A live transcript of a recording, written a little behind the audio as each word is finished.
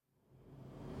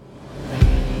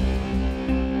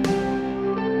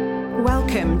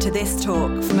Welcome to this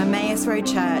talk from Emmaus Road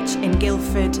Church in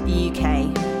Guildford,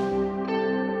 UK.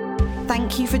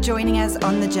 Thank you for joining us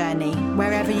on the journey,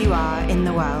 wherever you are in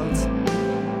the world.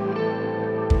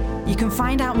 You can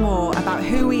find out more about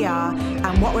who we are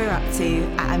and what we're up to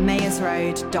at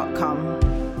emmausroad.com.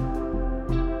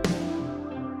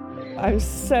 I'm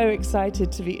so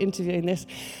excited to be interviewing this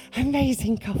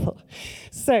amazing couple.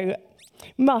 So,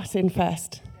 Martin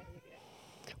first.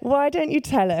 Why don't you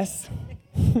tell us,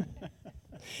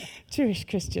 Jewish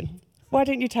Christian, why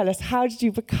don't you tell us, how did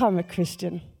you become a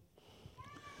Christian?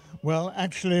 Well,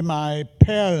 actually, my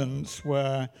parents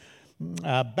were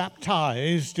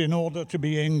baptized in order to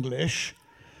be English,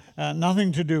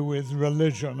 nothing to do with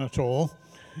religion at all,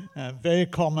 very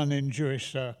common in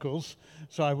Jewish circles.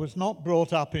 So I was not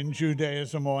brought up in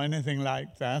Judaism or anything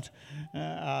like that,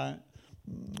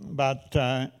 but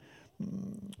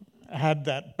had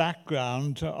that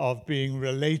background of being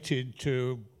related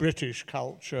to British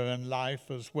culture and life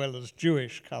as well as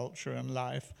Jewish culture and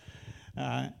life.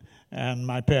 And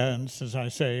my parents, as I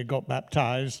say, got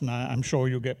baptized, and I'm sure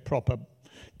you get proper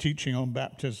teaching on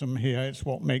baptism here. It's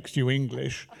what makes you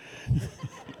English.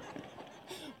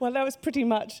 Well, that was pretty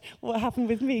much what happened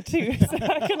with me too, so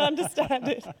I can understand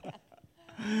it.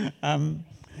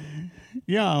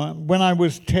 When I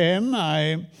was 10,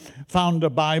 I found a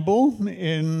Bible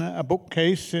in a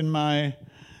bookcase in my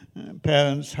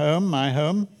parents' home, my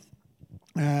home,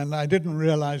 and I didn't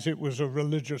realize it was a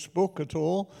religious book at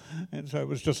all, and so it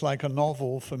was just like a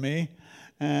novel for me,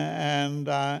 and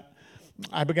I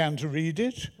began to read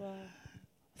it,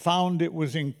 found it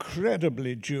was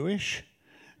incredibly Jewish,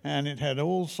 and it had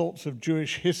all sorts of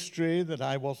Jewish history that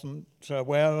I wasn't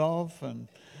aware of, and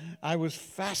I was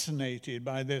fascinated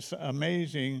by this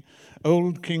amazing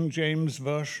old King James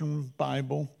Version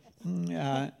Bible.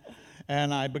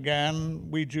 And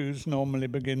we Jews normally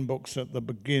begin books at the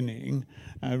beginning.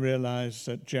 I realize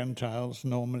that Gentiles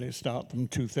normally start them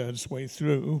 2/3 way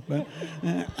through.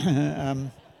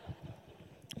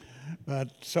 But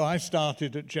so I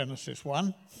started at Genesis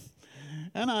 1,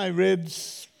 and I read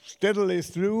steadily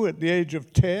through at the age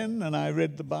of 10, and I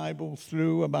read the Bible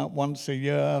through about once a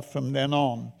year from then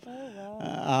on. Oh,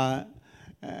 wow.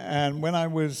 And when I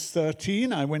was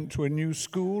 13, I went to a new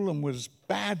school and was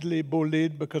badly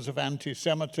bullied because of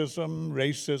anti-Semitism,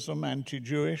 racism,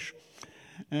 anti-Jewish,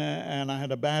 and I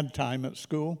had a bad time at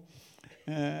school.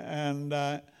 And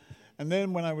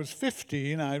then when I was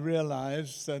 15, I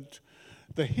realized that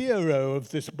the hero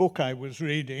of this book I was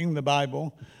reading, the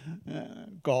Bible,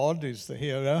 God is the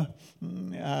hero,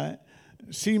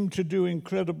 seemed to do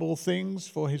incredible things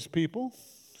for his people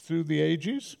through the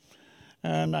ages.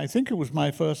 And I think it was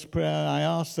my first prayer. I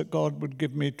asked that God would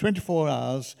give me 24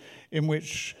 hours in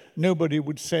which nobody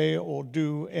would say or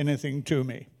do anything to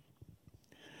me.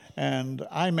 And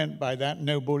I meant by that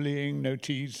no bullying, no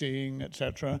teasing,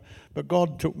 etc. But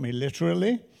God took me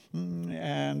literally,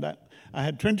 and I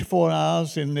had 24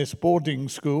 hours in this boarding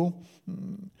school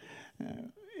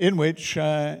in which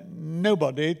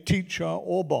nobody, teacher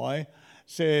or boy,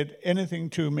 said anything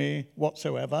to me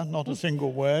whatsoever, not a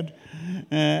single word,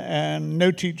 and no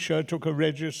teacher took a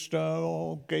register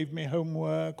or gave me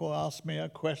homework or asked me a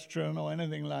question or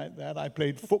anything like that. I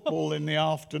played football in the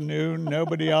afternoon.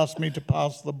 Nobody asked me to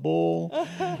pass the ball.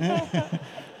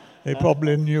 They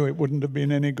probably knew it wouldn't have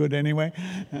been any good anyway.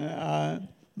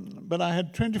 But I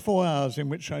had 24 hours in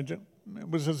which it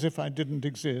was as if I didn't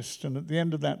exist, and at the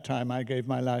end of that time I gave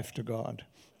my life to God.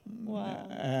 Wow.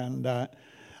 And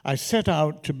I set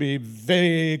out to be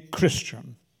very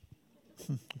Christian,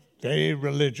 very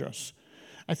religious.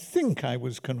 I think I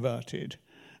was converted,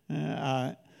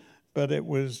 but it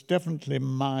was definitely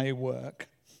my work,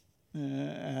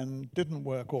 and didn't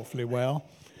work awfully well.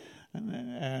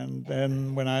 And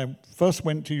then when I first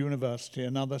went to university,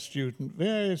 another student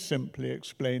very simply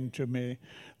explained to me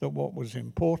that what was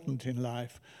important in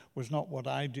life was not what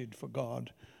I did for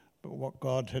God, but what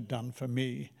God had done for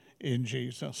me in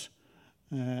Jesus.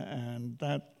 And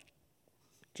that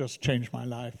just changed my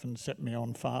life and set me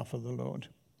on fire for the Lord.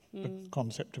 The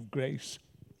concept of grace.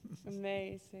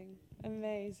 Amazing,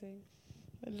 amazing.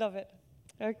 I love it.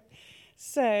 Okay.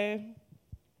 So,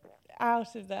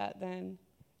 out of that then,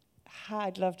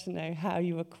 I'd love to know how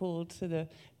you were called to the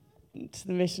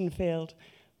mission field,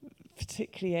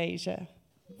 particularly Asia,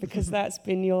 because that's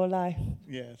been your life.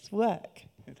 Yes. Work.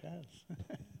 It has.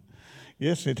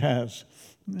 Yes, it has.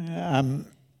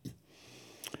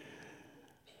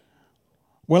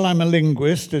 Well, I'm a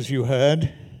linguist, as you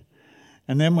heard,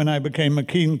 and then when I became a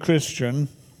keen Christian,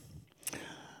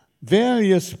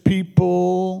 various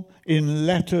people in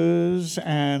letters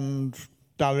and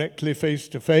directly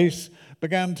face-to-face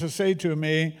began to say to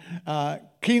me,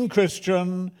 keen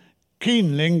Christian,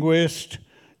 keen linguist,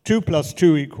 2 +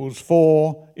 2 =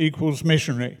 4 =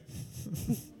 missionary.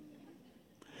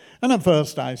 And at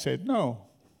first I said, no.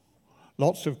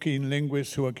 Lots of keen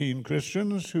linguists who are keen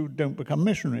Christians who don't become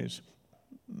missionaries.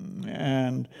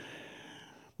 And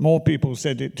more people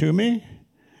said it to me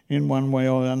in one way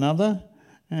or another.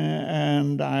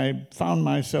 And I found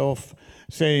myself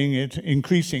saying it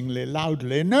increasingly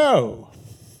loudly, no.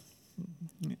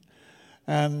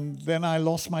 And then I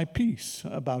lost my peace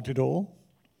about it all.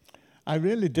 I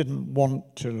really didn't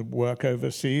want to work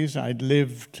overseas. I'd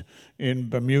lived in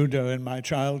Bermuda in my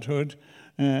childhood,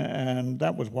 and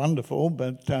that was wonderful,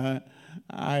 but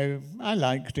I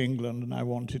liked England and I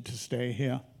wanted to stay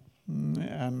here.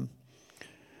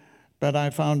 But I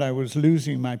found I was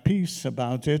losing my peace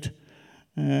about it,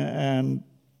 and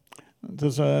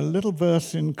there's a little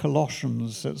verse in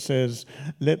Colossians that says,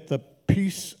 let the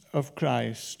peace of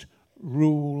Christ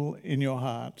rule in your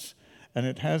hearts. And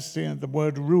it has the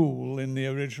word rule in the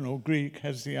original Greek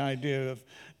has the idea of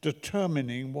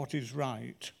determining what is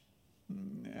right.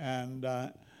 And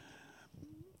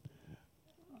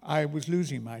I was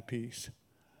losing my peace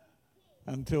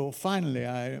until finally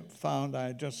I found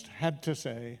I just had to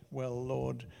say, well,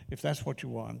 Lord, if that's what you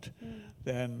want,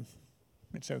 then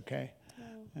it's okay.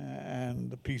 And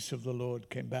the peace of the Lord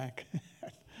came back.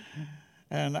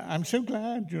 And I'm so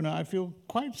glad, I feel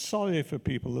quite sorry for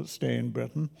people that stay in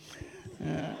Britain.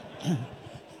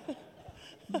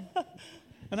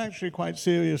 And actually, quite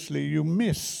seriously, you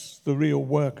miss the real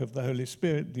work of the Holy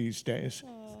Spirit these days.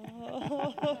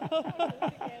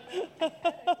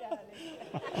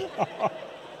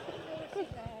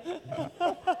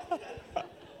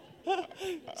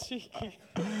 Cheeky.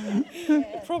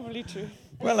 Probably true.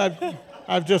 Well,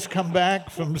 I've just come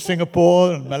back from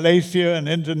Singapore and Malaysia and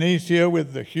Indonesia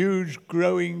with the huge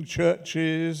growing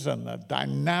churches and the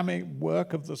dynamic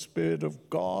work of the Spirit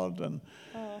of God. And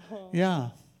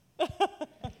yeah.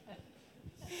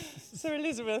 So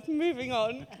Elizabeth, moving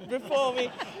on before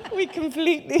we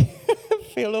completely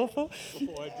feel awful.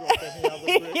 Before I drop any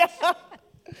other bricks.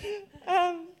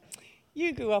 Yeah.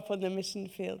 You grew up on the mission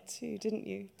field too, didn't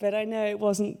you? But I know it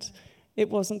wasn't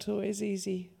always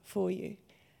easy for you.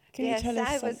 Can you tell us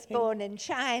something? Yes, I was born in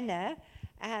China,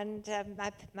 and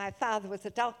my father was a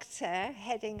doctor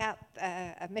heading up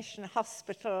a mission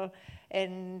hospital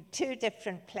in 2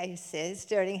 different places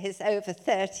during his over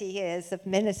 30 years of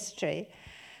ministry.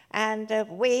 And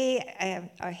we,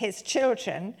 his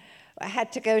children,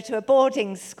 had to go to a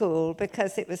boarding school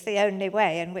because it was the only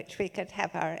way in which we could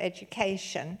have our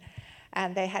education.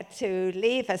 And they had to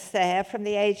leave us there from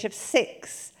the age of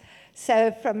 6.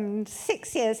 So from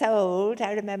 6 years old,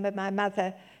 I remember my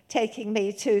mother taking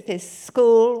me to this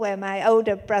school where my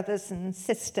older brothers and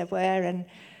sister were and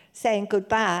saying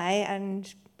goodbye,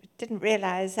 and didn't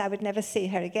realize I would never see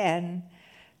her again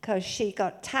because she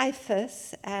got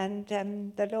typhus and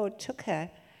the Lord took her.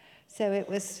 So it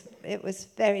was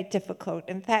very difficult.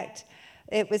 In fact,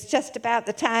 it was just about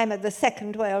the time of the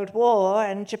Second World War,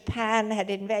 and Japan had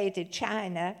invaded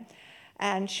China.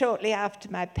 And shortly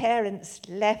after my parents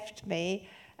left me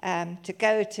to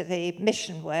go to the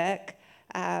mission work,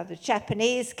 the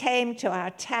Japanese came to our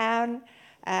town,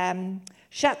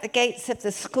 shut the gates of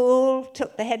the school,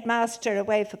 took the headmaster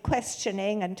away for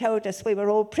questioning, and told us we were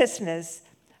all prisoners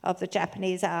of the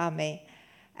Japanese army.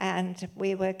 And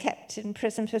we were kept in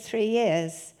prison for 3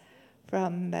 years by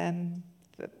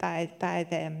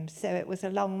them. So it was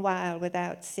a long while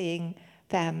without seeing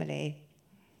family.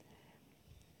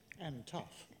 And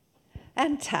tough.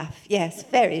 And tough, yes.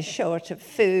 Very short of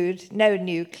food, no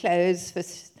new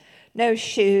clothes, no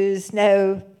shoes,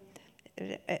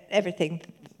 everything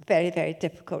very, very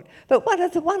difficult. But one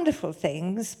of the wonderful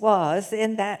things was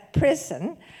in that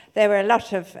prison, there were a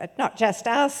lot of, not just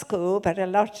our school, but a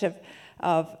lot of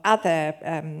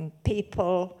other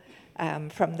people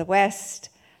from the West.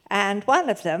 And one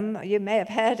of them, you may have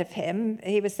heard of him,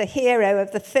 he was the hero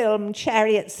of the film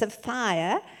Chariots of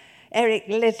Fire, Eric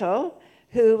Liddell,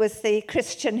 who was the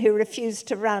Christian who refused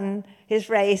to run his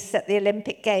race at the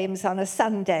Olympic Games on a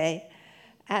Sunday.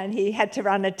 And he had to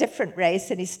run a different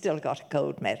race, and he still got a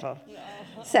gold medal.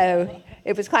 So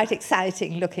it was quite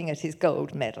exciting looking at his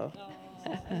gold medal. Oh,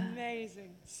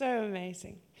 amazing, so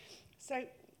amazing. So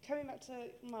coming back to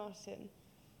Martin,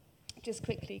 just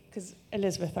quickly, because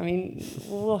Elizabeth, I mean,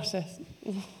 what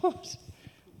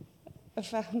a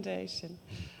foundation.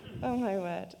 Oh, my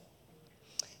word.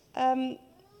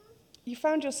 You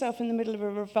found yourself in the middle of a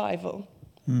revival.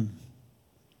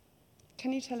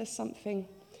 Can you tell us something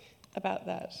about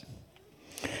that?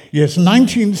 Yes,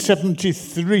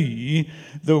 1973,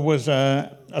 there was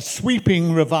a a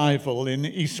sweeping revival in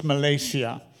East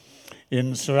Malaysia,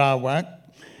 in Sarawak.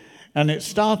 And it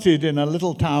started in a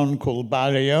little town called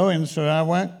Barrio in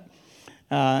Sarawak.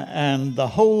 And the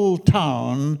whole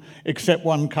town, except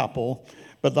one couple,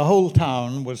 but the whole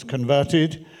town was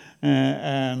converted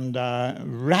and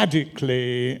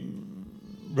radically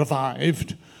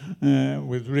revived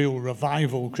with real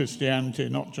revival Christianity,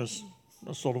 not just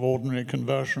a sort of ordinary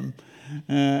conversion.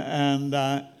 And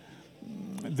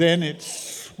then it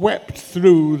swept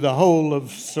through the whole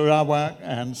of Sarawak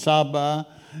and Sabah.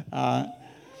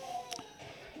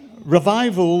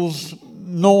 Revivals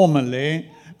normally,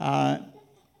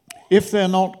 if they're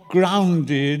not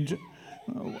grounded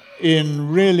in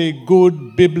really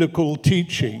good biblical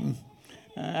teaching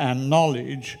and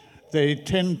knowledge, they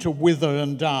tend to wither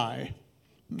and die.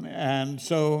 And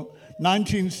so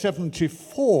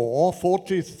 1974,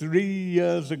 43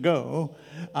 years ago,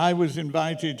 I was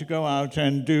invited to go out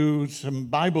and do some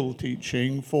Bible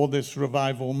teaching for this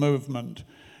revival movement.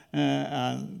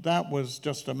 And that was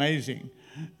just amazing.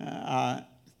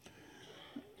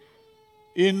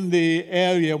 In the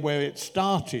area where it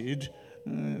started,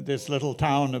 this little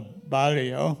town of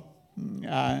Barrio,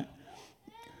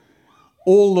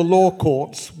 all the law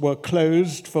courts were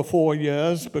closed for 4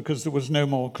 years because there was no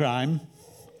more crime.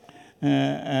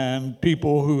 And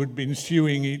people who had been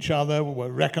suing each other were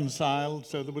reconciled,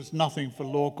 so there was nothing for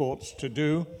law courts to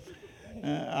do.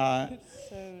 It's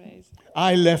so amazing.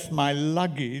 I left my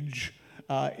luggage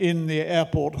in the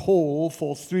airport hall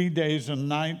for 3 days and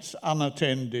nights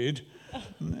unattended,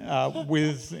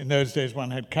 with, in those days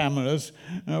one had cameras,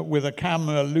 with a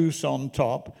camera loose on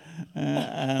top,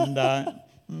 and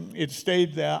it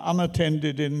stayed there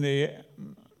unattended in the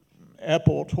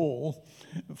airport hall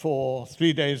for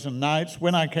 3 days and nights.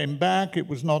 When I came back, it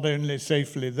was not only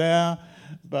safely there,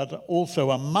 but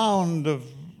also a mound of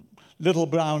little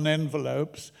brown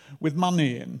envelopes with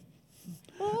money in,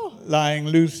 lying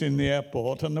loose in the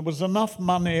airport. And there was enough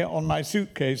money on my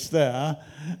suitcase there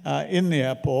in the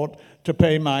airport to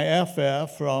pay my airfare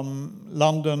from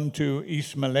London to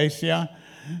East Malaysia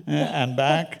and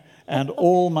back, and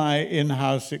all my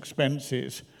in-house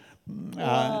expenses.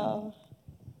 Wow.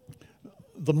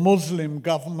 The Muslim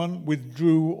government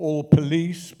withdrew all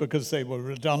police because they were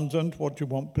redundant. What do you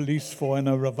want police for in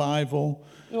a revival?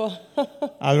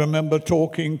 I remember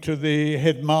talking to the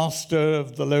headmaster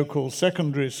of the local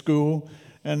secondary school,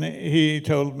 and he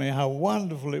told me how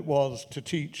wonderful it was to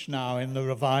teach now in the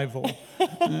revival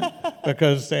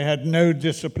because they had no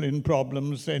discipline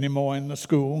problems anymore in the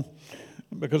school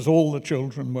because all the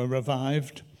children were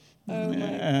revived.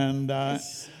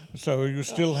 So you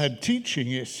still had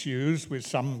teaching issues with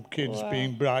some kids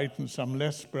being bright and some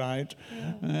less bright,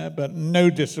 but no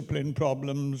discipline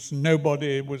problems.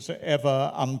 Nobody was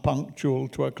ever unpunctual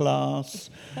to a class.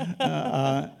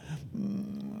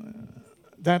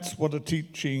 That's what a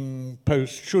teaching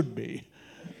post should be.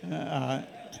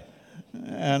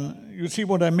 And you see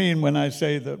what I mean when I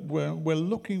say that we're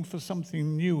looking for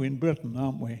something new in Britain,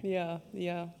 aren't we? Yeah,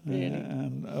 really.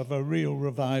 And of a real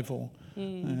revival.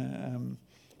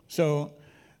 So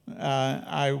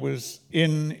I was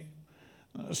in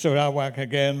Sarawak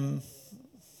again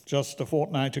just a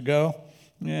fortnight ago,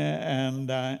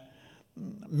 and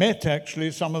met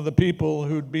actually some of the people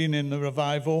who'd been in the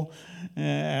revival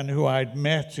and who I'd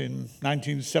met in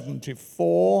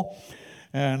 1974.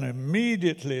 And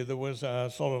immediately there was a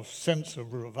sort of sense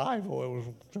of revival. It was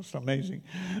just amazing.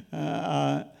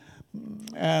 And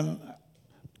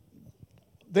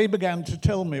they began to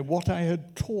tell me what I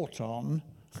had taught on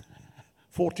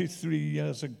 43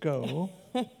 years ago.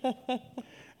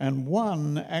 And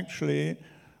one actually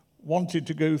wanted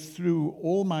to go through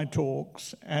all my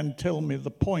talks and tell me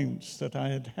the points that I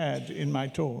had had in my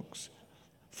talks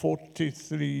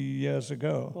 43 years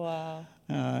ago. Wow.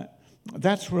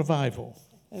 That's revival.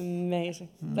 Amazing.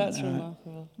 That's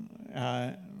remarkable.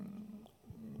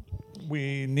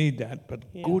 We need that,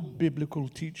 but good biblical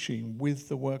teaching with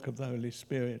the work of the Holy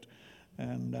Spirit.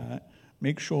 And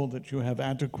make sure that you have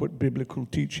adequate biblical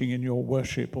teaching in your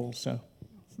worship also.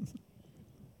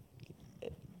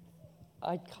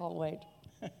 I can't wait.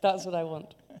 That's what I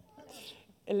want.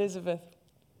 Elizabeth,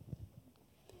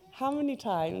 how many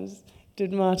times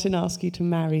did Martin ask you to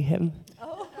marry him?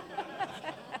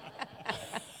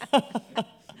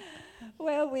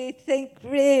 Well, we think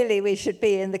really we should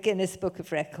be in the Guinness Book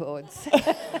of Records.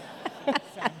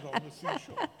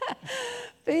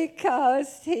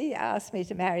 Because he asked me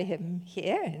to marry him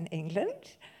here in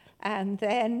England, and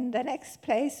then the next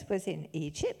place was in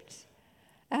Egypt,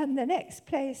 and the next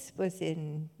place was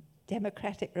in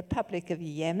Democratic Republic of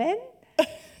Yemen.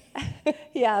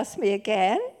 He asked me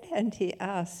again and he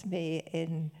asked me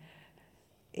in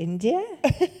India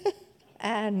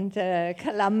and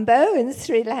Colombo in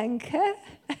Sri Lanka.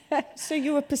 So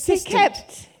you were He persistent.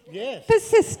 kept Yes.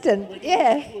 persistent,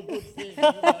 yeah.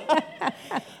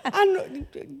 And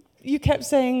you kept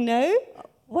saying no?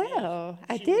 Well,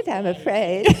 I did, I'm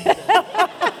afraid.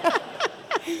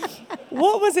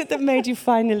 What was it that made you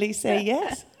finally say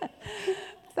yes?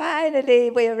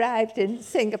 Finally, we arrived in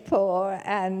Singapore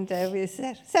and we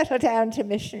settled down to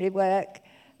missionary work.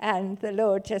 And the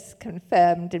Lord just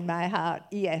confirmed in my heart,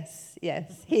 yes, he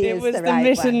It is was the the right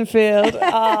mission one. field.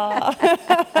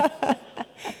 Ah.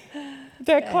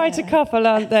 They're quite a couple,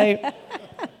 aren't they?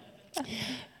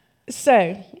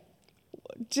 So,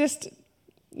 just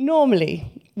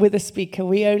normally with a speaker,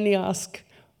 we only ask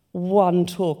one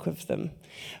talk of them.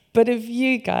 But of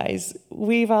you guys,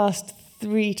 we've asked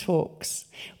 3 talks,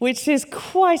 which is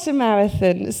quite a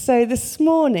marathon. So this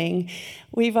morning,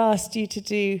 we've asked you to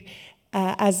do,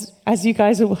 as you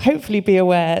guys will hopefully be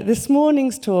aware, this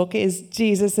morning's talk is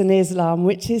Jesus and Islam,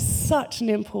 which is such an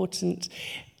important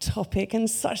topic and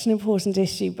such an important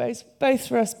issue, both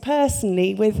for us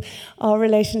personally with our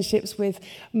relationships with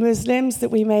Muslims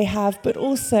that we may have, but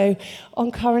also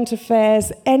on current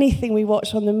affairs, anything we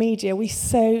watch on the media, we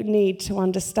so need to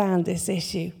understand this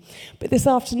issue. But this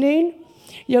afternoon,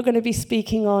 you're going to be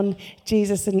speaking on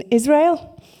Jesus and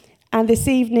Israel, and this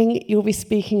evening, you'll be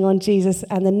speaking on Jesus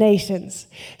and the nations.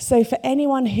 So for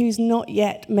anyone who's not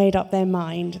yet made up their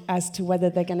mind as to whether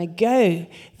they're going to go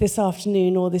this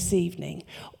afternoon or this evening,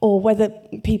 or whether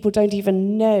people don't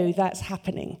even know that's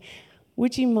happening,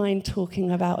 would you mind talking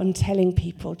about and telling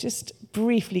people, just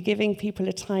briefly giving people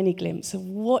a tiny glimpse of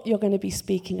what you're going to be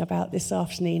speaking about this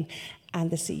afternoon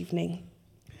and this evening?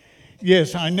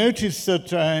 Yes, I noticed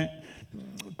that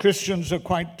Christians are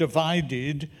quite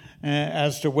divided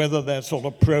as to whether they're sort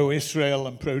of pro-Israel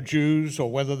and pro-Jews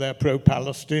or whether they're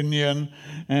pro-Palestinian,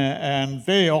 and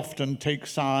very often take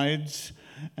sides,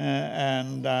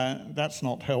 and that's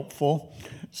not helpful.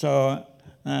 So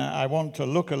I want to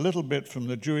look a little bit from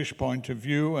the Jewish point of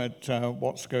view at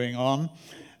what's going on,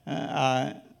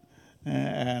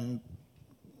 and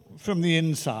from the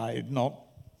inside, not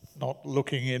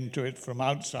looking into it from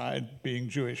outside, being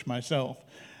Jewish myself.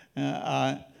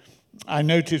 I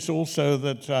notice also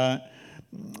that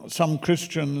some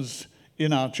Christians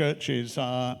in our churches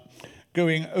are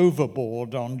going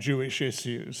overboard on Jewish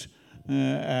issues.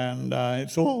 And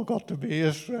it's all got to be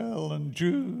Israel and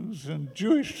Jews and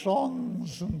Jewish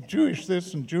songs and Jewish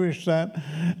this and Jewish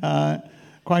that.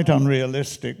 Quite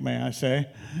unrealistic, may I say,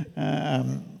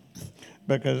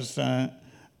 because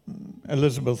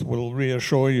Elizabeth will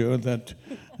reassure you that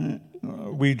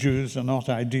we Jews are not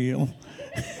ideal.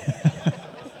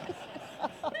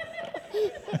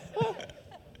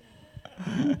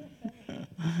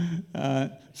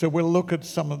 So we'll look at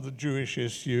some of the Jewish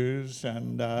issues,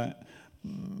 and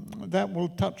that will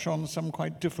touch on some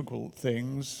quite difficult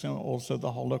things. Also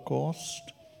the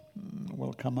Holocaust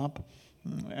will come up,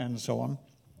 and so on.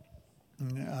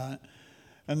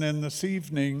 And then this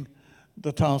evening,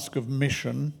 the task of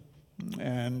mission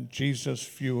and Jesus'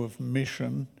 view of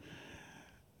mission.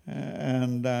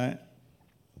 And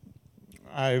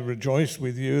I rejoice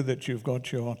with you that you've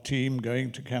got your team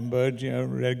going to Cambodia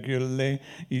regularly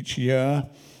each year.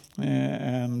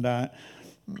 And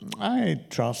I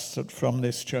trust that from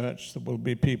this church there will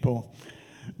be people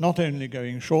not only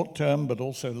going short-term but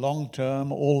also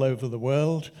long-term all over the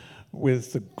world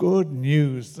with the good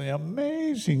news, the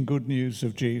amazing good news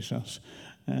of Jesus.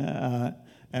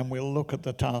 And we'll look at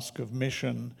the task of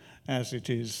mission as it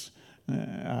is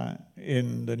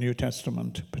in the New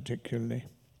Testament particularly.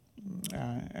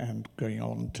 And going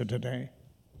on to today.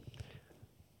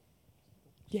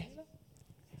 Yes.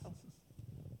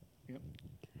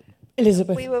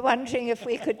 Elizabeth. We were wondering if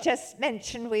we could just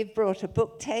mention we've brought a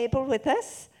book table with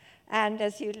us, and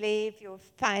as you leave, you'll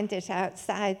find it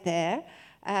outside there.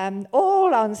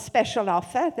 All on special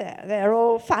offer. They're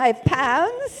all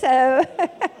 £5, so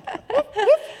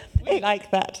We like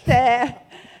that.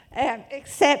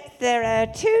 Except there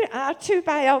are two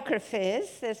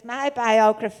biographies. There's my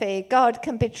biography, God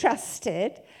Can Be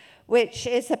Trusted, which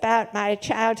is about my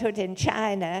childhood in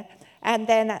China, and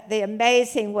then the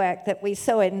amazing work that we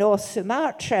saw in North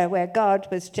Sumatra, where God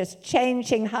was just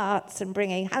changing hearts and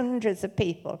bringing hundreds of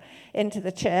people into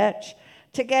the church,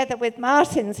 together with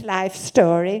Martin's life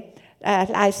story,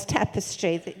 Life's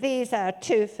Tapestry. These are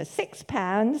 2 for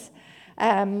 £6,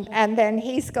 and then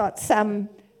he's got some...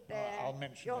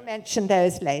 You'll mention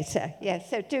those later. Yes,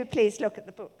 so do please look at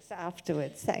the books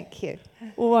afterwards. Thank you.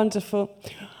 Wonderful.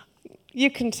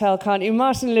 You can tell, can't you?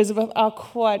 Martin and Elizabeth are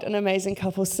quite an amazing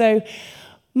couple. So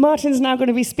Martin's now going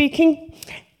to be speaking,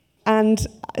 and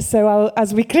so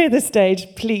as we clear the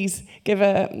stage, please give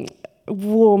a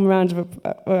warm round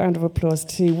of applause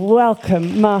to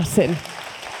welcome Martin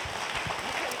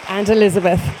and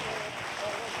Elizabeth.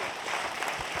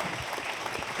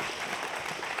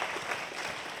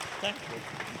 Thank you.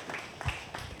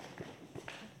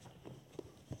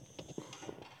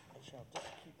 I shall just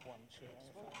keep one chair.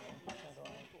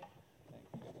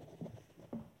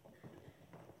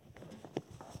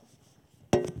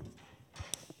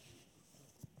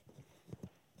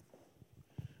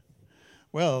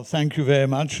 Well, thank you very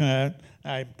much. I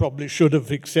probably should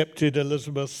have accepted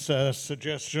Elizabeth's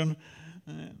suggestion.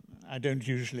 I don't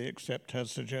usually accept her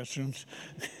suggestions.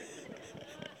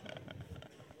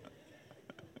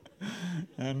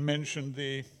 And mentioned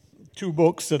the 2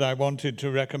 books that I wanted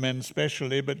to recommend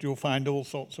specially, but you'll find all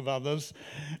sorts of others.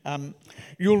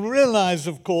 You'll realize,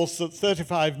 of course, that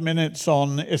 35 minutes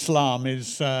on Islam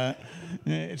is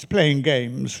it's playing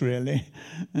games, really.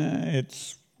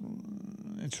 It's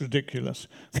ridiculous.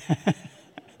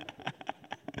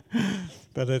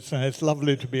 But it's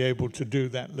lovely to be able to do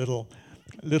that little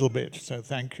bit, so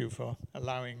thank you for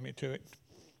allowing me to it.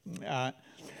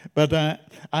 But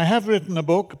I have written a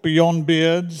book, Beyond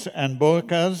Beards and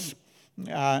Burqas,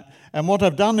 and what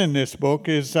I've done in this book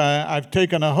is I've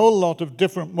taken a whole lot of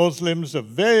different Muslims of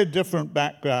very different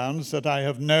backgrounds that I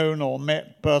have known or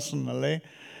met personally,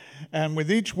 and with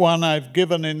each one I've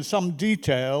given in some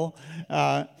detail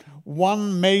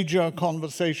one major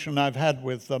conversation I've had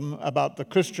with them about the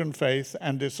Christian faith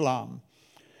and Islam.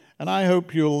 And I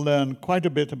hope you'll learn quite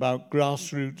a bit about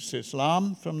grassroots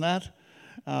Islam from that,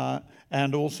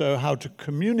 and also how to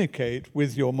communicate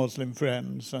with your Muslim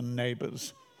friends and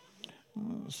neighbors.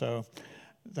 So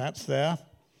that's there.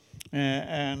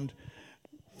 And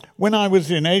when I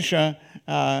was in Asia,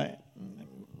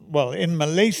 in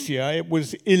Malaysia, it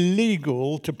was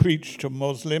illegal to preach to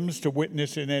Muslims, to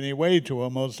witness in any way to a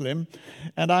Muslim.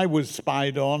 And I was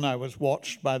spied on. I was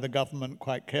watched by the government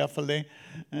quite carefully.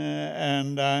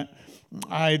 And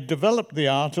I developed the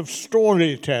art of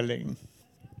storytelling.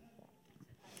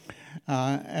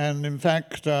 And in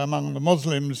fact, among the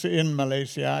Muslims in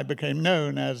Malaysia, I became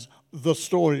known as the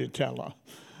storyteller.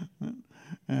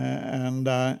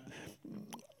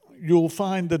 You'll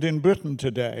find that in Britain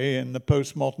today, in the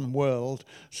postmodern world,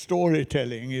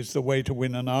 storytelling is the way to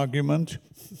win an argument.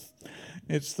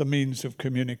 It's the means of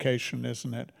communication,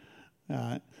 isn't it?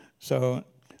 So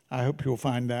I hope you'll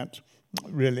find that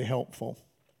really helpful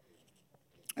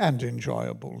and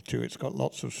enjoyable too. It's got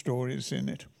lots of stories in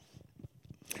it.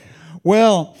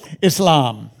 Well,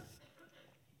 Islam.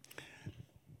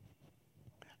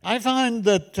 I find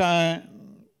that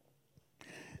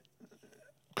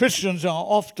Christians are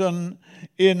often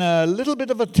in a little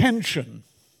bit of a tension,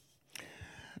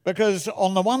 because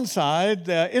on the one side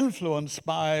they're influenced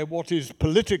by what is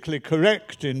politically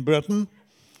correct in Britain,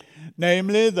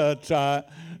 namely that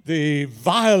the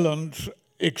violent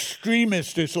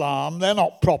extremist Islam, they're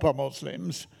not proper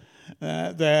Muslims,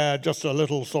 they're just a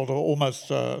little sort of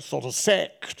almost a sort of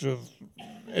sect of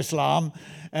Islam.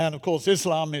 And of course,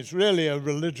 Islam is really a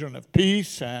religion of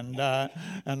peace and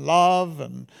love,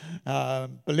 and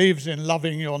believes in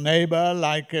loving your neighbor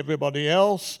like everybody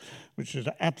else, which is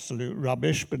absolute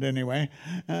rubbish. But anyway,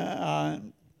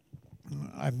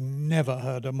 I've never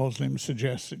heard a Muslim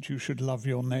suggest that you should love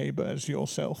your neighbor as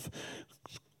yourself.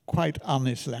 It's quite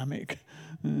un-Islamic.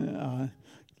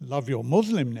 Love your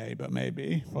Muslim neighbor,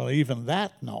 maybe. Well, even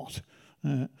that not.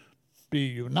 Be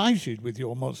united with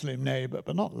your Muslim neighbor,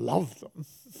 but not love them.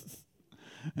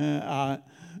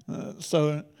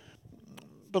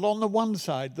 But on the one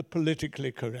side, the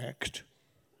politically correct,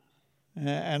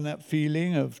 and that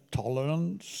feeling of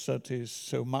tolerance that is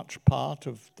so much part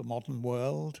of the modern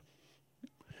world.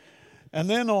 And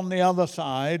then on the other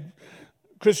side,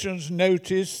 Christians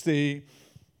notice the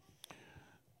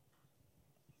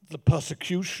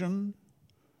persecution,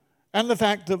 and the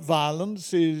fact that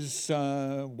violence is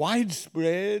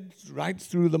widespread right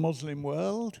through the Muslim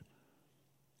world.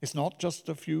 It's not just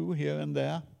a few here and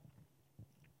there.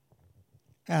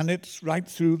 And it's right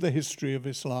through the history of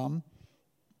Islam.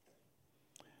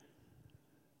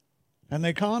 And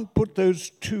they can't put those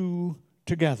two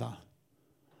together.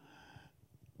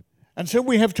 And so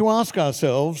we have to ask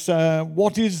ourselves,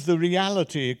 what is the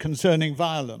reality concerning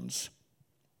violence?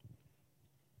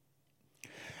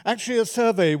 Actually, a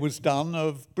survey was done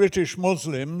of British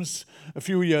Muslims a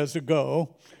few years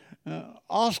ago,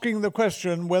 asking the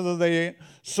question whether they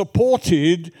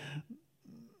supported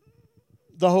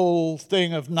the whole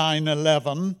thing of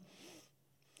 9/11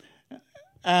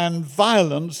 and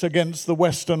violence against the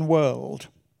Western world.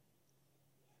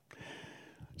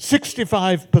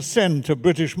 65% of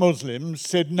British Muslims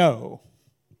said no.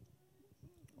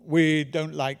 We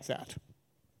don't like that.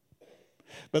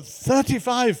 But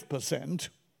 35%,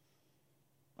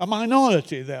 a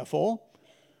minority therefore,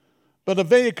 but a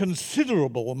very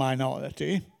considerable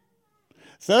minority,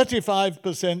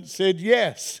 35% said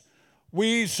yes,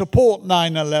 we support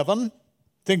 9/11,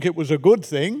 think it was a good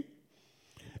thing,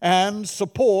 and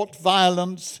support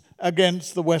violence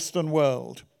against the Western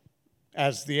world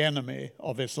as the enemy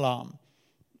of Islam.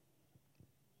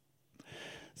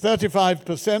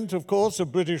 35%, of course,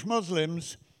 of British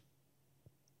Muslims,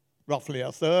 roughly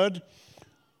a third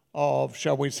of,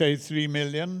 shall we say, 3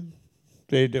 million.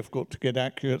 Very difficult to get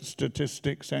accurate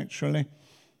statistics, actually.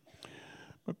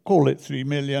 But call it 3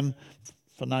 million.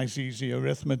 For nice, easy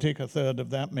arithmetic, a third of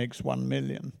that makes 1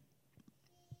 million.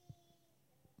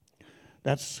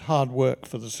 That's hard work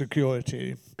for the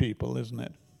security people, isn't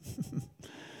it?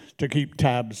 To keep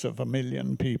tabs of 1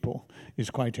 million people is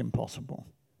quite impossible.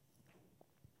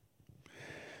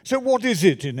 So what is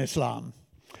it in Islam?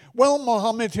 Well,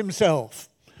 Muhammad himself.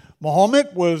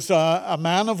 Muhammad was a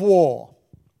man of war,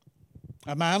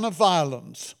 a man of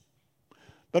violence.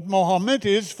 But Muhammad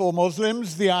is, for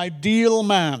Muslims, the ideal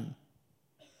man.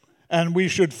 And we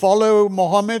should follow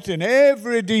Muhammad in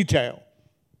every detail.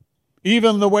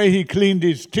 Even the way he cleaned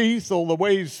his teeth, or the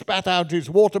way he spat out his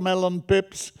watermelon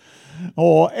pips,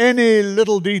 or any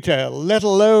little detail, let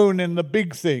alone in the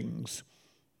big things.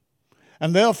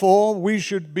 And therefore, we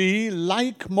should be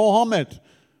like Muhammad.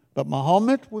 But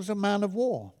Muhammad was a man of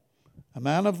war, a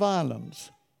man of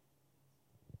violence.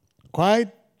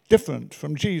 Quite different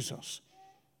from Jesus.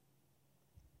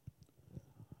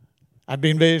 I've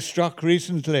been very struck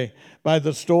recently by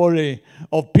the story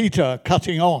of Peter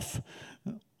cutting off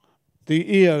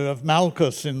the ear of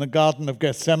Malchus in the Garden of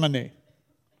Gethsemane.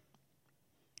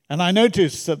 And I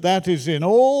noticed that that is in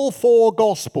all 4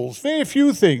 Gospels. Very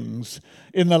few things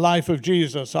in the life of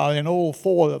Jesus are in all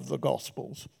 4 of the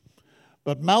Gospels.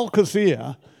 But Malchus'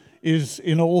 ear is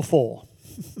in all 4.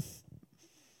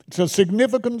 It's a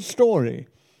significant story,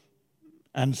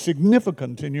 and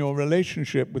significant in your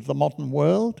relationship with the modern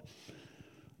world,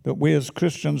 that we as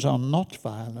Christians are not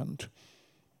violent.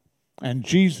 And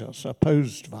Jesus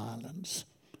opposed violence.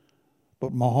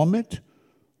 But Muhammad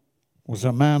was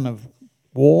a man of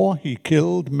war. He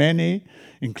killed many,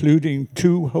 including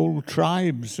 2 whole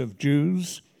tribes of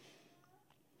Jews.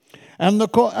 And the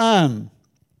Quran.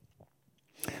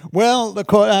 Well, the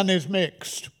Quran is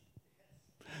mixed.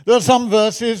 There are some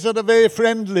verses that are very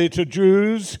friendly to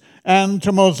Jews and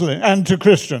to Muslims, and to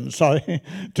Christians,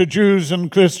 to Jews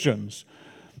and Christians.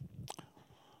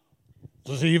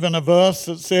 There's even a verse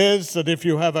that says that if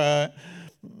you have a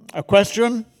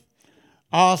question,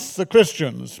 ask the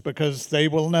Christians, because they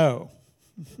will know.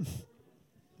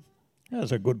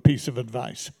 That's a good piece of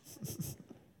advice.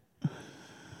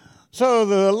 So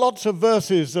there are lots of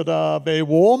verses that are very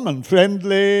warm and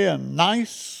friendly and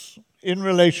nice in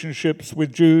relationships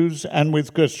with Jews and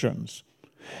with Christians.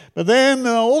 But then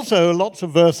there are also lots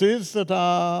of verses that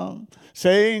are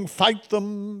saying, fight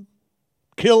them,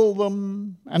 kill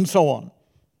them, and so on.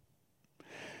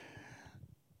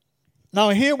 Now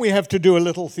here we have to do a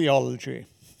little theology.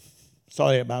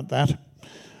 Sorry about that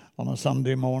on a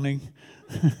Sunday morning.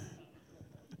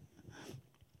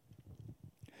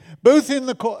 Both in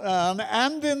the Quran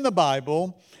and in the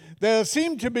Bible, there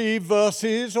seem to be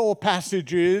verses or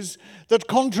passages that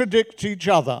contradict each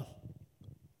other.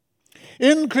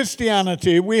 In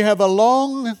Christianity, we have a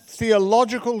long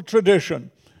theological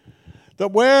tradition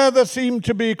that where there seem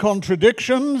to be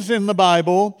contradictions in the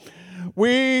Bible,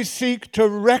 we seek to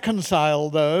reconcile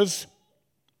those,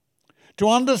 to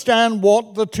understand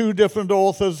what the 2 different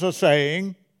authors are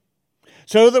saying,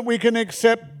 so that we can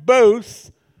accept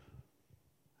both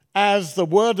as the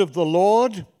word of the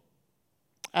Lord,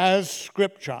 as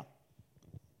Scripture,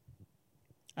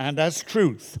 and as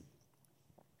truth.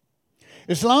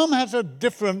 Islam has a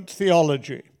different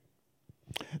theology.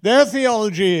 Their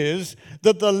theology is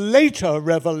that the later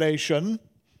revelation,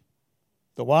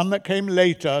 the one that came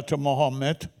later to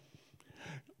Muhammad,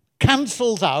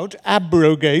 cancels out,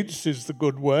 abrogates is the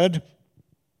good word,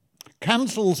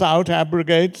 cancels out,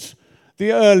 abrogates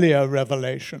the earlier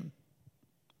revelation.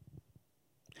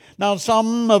 Now,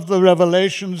 some of the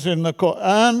revelations in the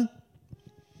Quran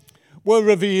were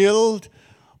revealed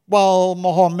while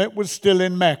Muhammad was still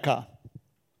in Mecca.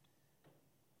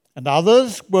 And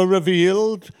others were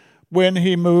revealed when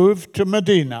he moved to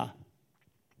Medina.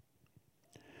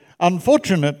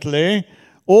 Unfortunately,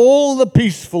 all the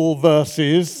peaceful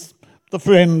verses, the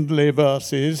friendly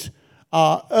verses,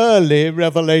 are early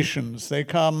revelations. They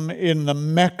come in the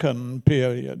Meccan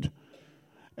period.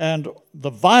 And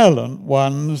the violent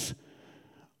ones,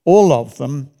 all of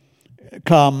them,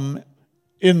 come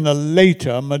in the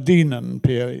later Medinan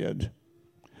period.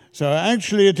 So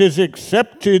actually it is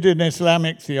accepted in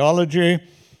Islamic theology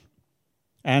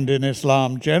and in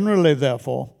Islam generally,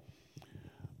 therefore,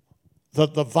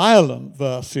 that the violent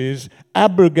verses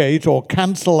abrogate or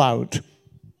cancel out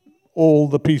all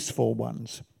the peaceful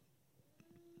ones.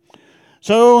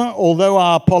 So, although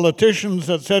our politicians,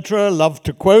 etc., love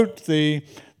to quote the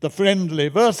friendly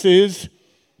verses,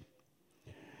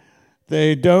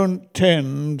 they don't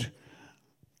tend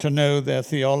to know their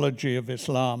theology of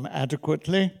Islam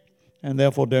adequately, and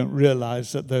therefore don't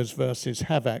realize that those verses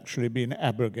have actually been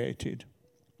abrogated.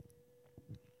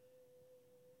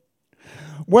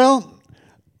 Well,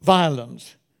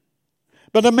 violence.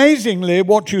 But amazingly,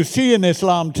 what you see in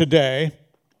Islam today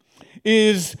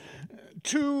is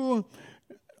two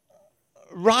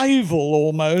rival,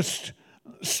 almost,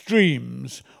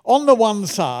 streams. On the one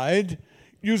side,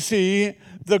 you see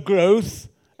the growth,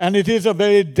 and it is a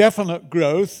very definite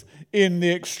growth in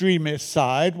the extremist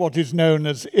side, what is known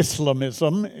as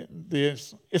Islamism, the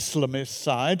Islamist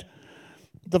side,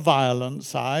 the violent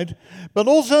side. But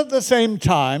also at the same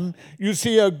time, you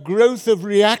see a growth of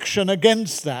reaction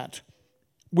against that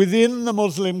within the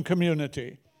Muslim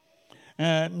community,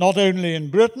 not only in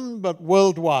Britain, but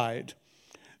worldwide.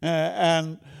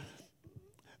 And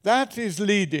that is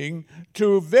leading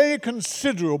to very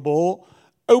considerable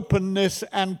openness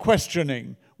and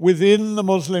questioning within the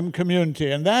Muslim community.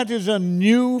 And that is a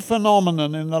new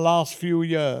phenomenon in the last few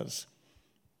years.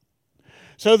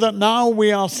 So that now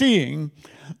we are seeing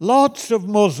lots of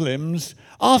Muslims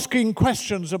asking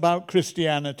questions about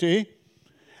Christianity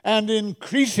and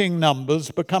increasing numbers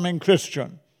becoming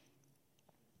Christian.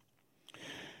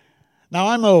 Now,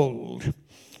 I'm old,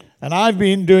 and I've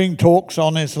been doing talks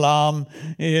on Islam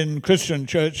in Christian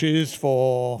churches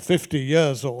for 50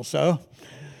 years or so.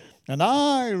 And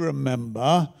I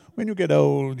remember, when you get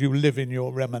old, you live in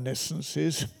your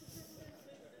reminiscences.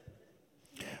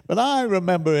 But I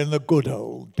remember in the good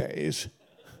old days,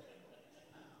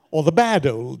 or the bad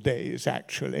old days,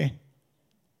 actually,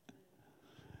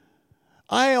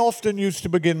 I often used to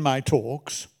begin my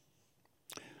talks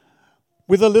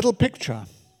with a little picture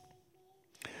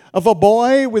of a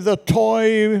boy with a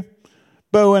toy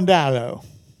bow and arrow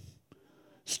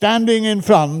standing in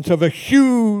front of a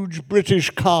huge British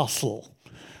castle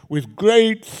with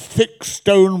great thick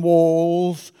stone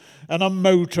walls and a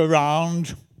moat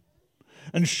around,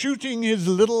 and shooting his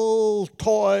little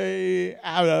toy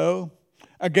arrow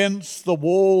against the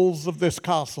walls of this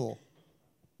castle.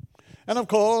 And of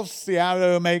course, the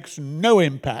arrow makes no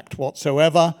impact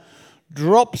whatsoever,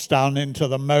 drops down into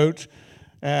the moat,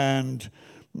 and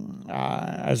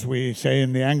as we say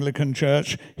in the Anglican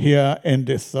Church, here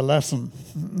endeth the lesson.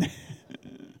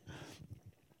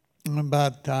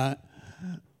 But,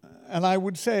 and I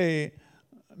would say,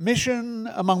 mission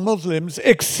among Muslims,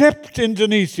 except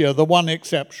Indonesia, the one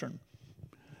exception.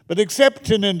 But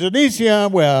except in Indonesia,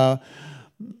 where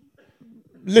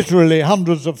literally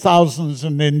hundreds of thousands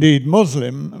and indeed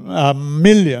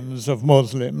millions of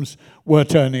Muslims were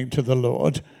turning to the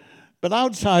Lord. But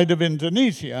outside of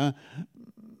Indonesia,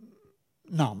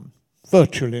 none,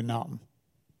 virtually none.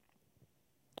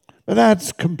 But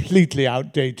that's completely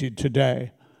outdated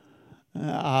today.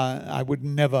 I would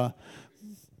never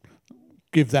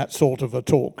give that sort of a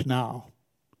talk now,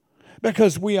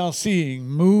 because we are seeing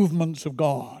movements of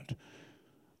God.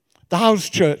 The house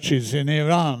churches in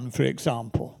Iran, for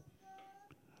example,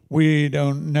 we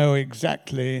don't know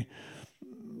exactly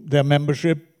their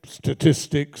membership.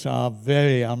 Statistics are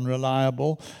very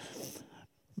unreliable,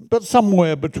 but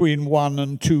somewhere between 1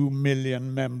 and 2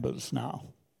 million members now,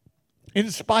 in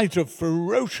spite of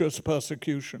ferocious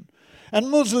persecution. And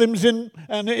Muslims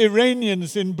and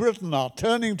Iranians in Britain are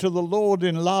turning to the Lord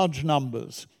in large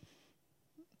numbers.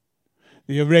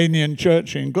 The Iranian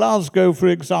church in Glasgow, for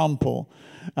example,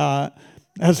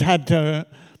 has had to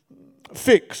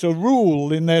fix a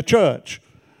rule in their church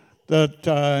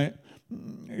that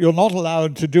you're not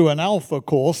allowed to do an Alpha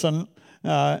course and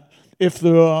if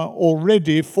there are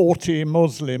already 40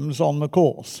 Muslims on the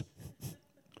course.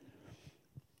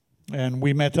 And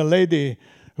we met a lady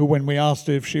who, when we asked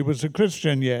her if she was a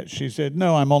Christian yet, she said,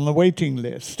 "No, I'm on the waiting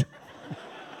list."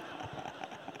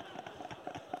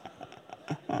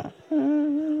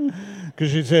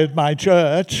 Because she said, my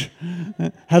church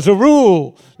has a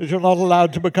rule that you're not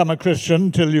allowed to become a Christian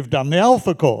until you've done the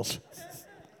Alpha course.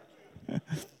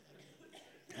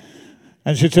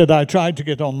 And she said, I tried to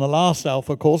get on the last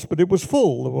Alpha course, but it was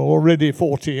full. There were already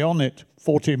 40 on it,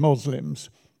 40 Muslims.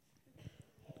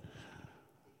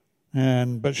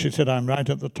 But she said, I'm right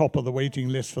at the top of the waiting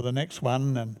list for the next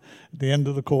one, and at the end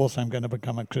of the course, I'm going to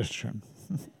become a Christian.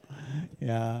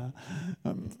 Yeah.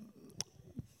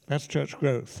 That's church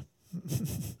growth.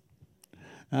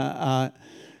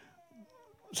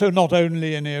 So not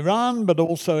only in Iran, but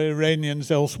also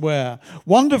Iranians elsewhere.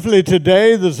 Wonderfully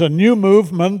today, there's a new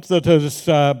movement that has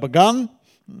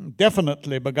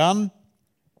definitely begun,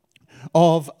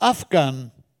 of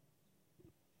Afghan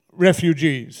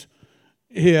refugees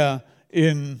here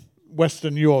in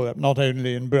Western Europe, not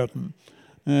only in Britain.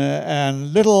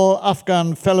 And little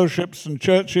Afghan fellowships and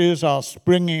churches are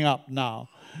springing up now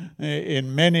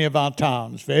in many of our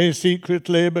towns, very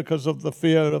secretly because of the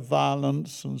fear of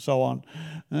violence and so on,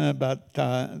 but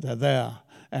they're there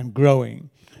and growing.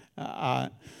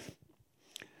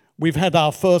 We've had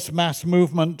our first mass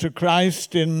movement to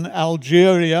Christ in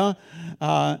Algeria,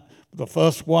 the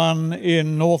first one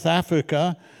in North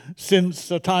Africa since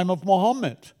the time of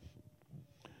Muhammad.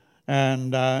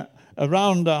 And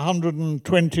around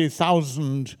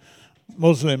 120,000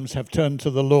 Muslims have turned to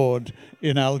the Lord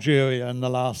in Algeria in the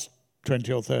last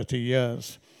 20 or 30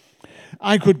 years.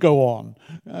 I could go on.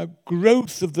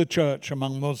 Growth of the church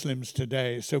among Muslims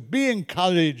today. So be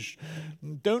encouraged.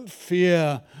 Don't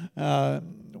fear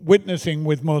witnessing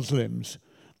with Muslims.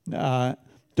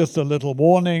 Just a little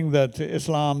warning that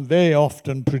Islam very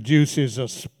often produces a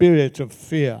spirit of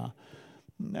fear.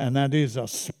 And that is a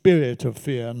spirit of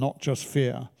fear, not just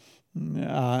fear.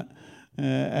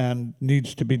 And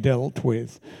needs to be dealt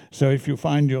with. So if you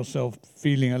find yourself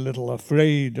feeling a little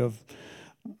afraid of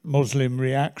Muslim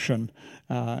reaction,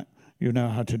 you know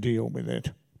how to deal with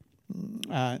it.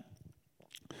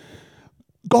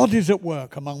 God is at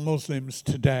work among Muslims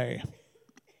today.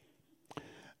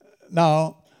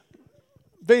 Now,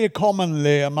 very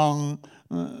commonly among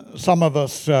some of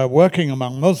us working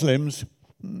among Muslims,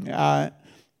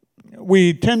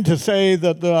 we tend to say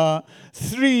that there are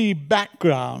three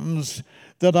backgrounds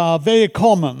that are very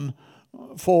common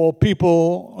for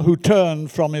people who turn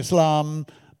from Islam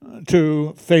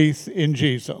to faith in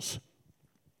Jesus.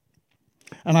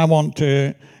 And I want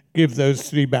to give those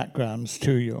three backgrounds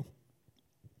to you.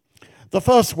 The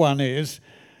first one is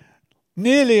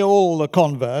nearly all the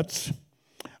converts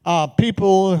are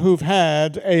people who've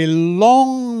had a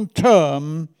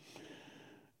long-term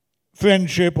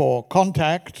friendship or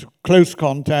contact, close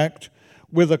contact,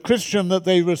 with a Christian that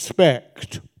they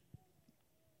respect.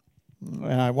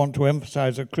 And I want to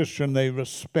emphasize a Christian they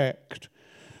respect.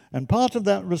 And part of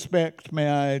that respect, may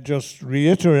I just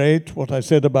reiterate what I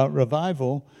said about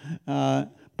revival,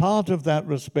 part of that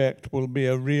respect will be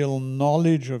a real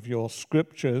knowledge of your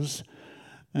scriptures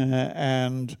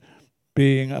and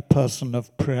being a person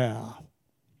of prayer.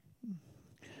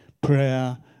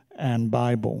 Prayer and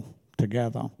Bible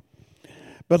together.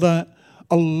 But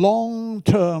a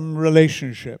long-term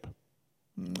relationship.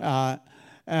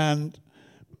 And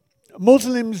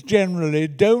Muslims generally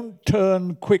don't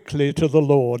turn quickly to the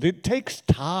Lord. It takes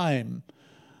time.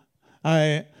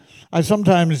 I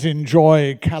sometimes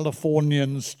enjoy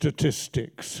Californian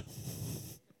statistics,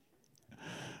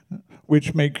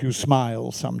 which make you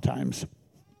smile sometimes.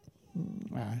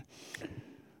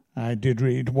 I did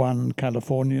read one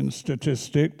Californian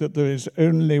statistic that there is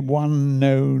only one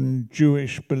known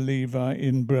Jewish believer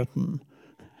in Britain.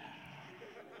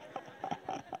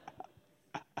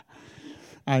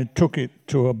 I took it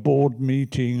to a board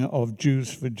meeting of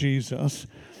Jews for Jesus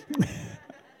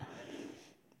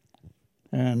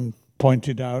and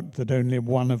pointed out that only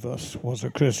one of us was a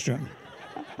Christian.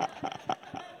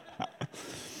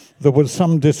 There was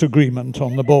some disagreement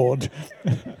on the board.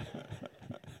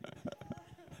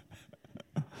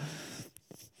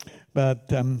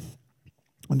 But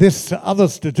this other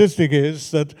statistic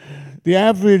is that the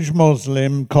average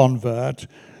Muslim convert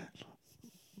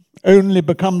only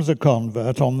becomes a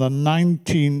convert on the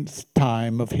 19th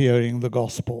time of hearing the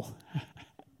gospel.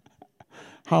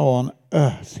 How on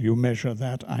earth you measure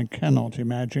that, I cannot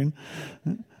imagine.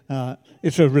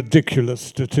 It's a ridiculous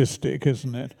statistic,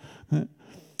 isn't it?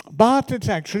 But it's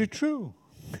actually true.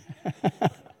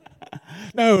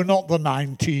 No, not the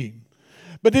 19.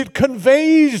 But it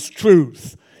conveys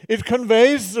truth. It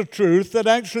conveys the truth that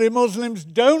actually Muslims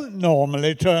don't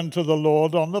normally turn to the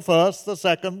Lord on the first, the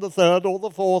second, the third, or the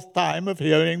fourth time of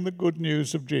hearing the good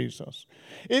news of Jesus.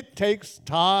 It takes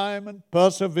time and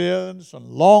perseverance and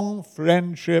long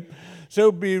friendship.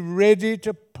 So be ready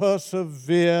to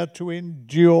persevere, to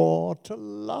endure, to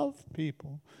love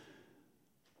people.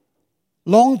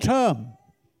 Long term.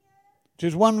 Which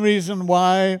is one reason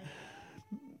why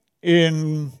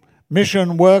in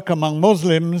mission work among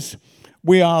Muslims,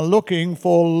 we are looking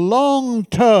for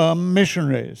long-term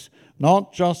missionaries,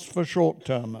 not just for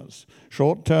short-termers.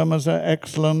 Short-termers are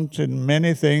excellent in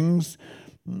many things,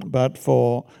 but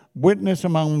for witness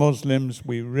among Muslims,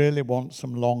 we really want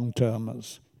some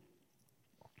long-termers.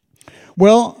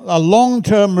 Well, a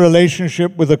long-term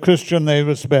relationship with a Christian they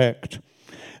respect.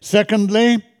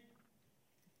 Secondly,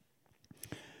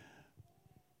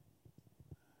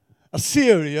 a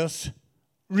serious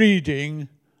reading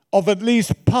of at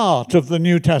least part of the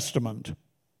New Testament.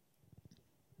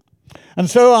 And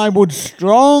so I would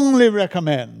strongly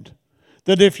recommend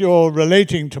that if you're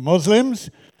relating to Muslims,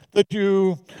 that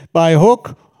you, by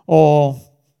hook or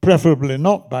preferably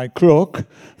not by crook,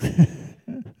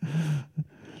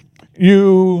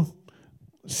 you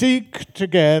seek to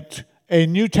get a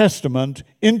New Testament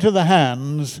into the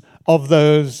hands of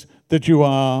those that you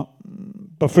are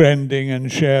befriending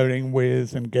and sharing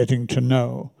with and getting to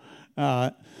know.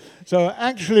 So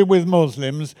actually with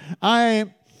Muslims,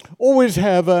 I always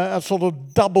have a sort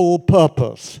of double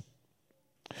purpose.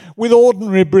 With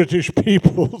ordinary British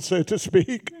people, so to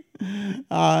speak,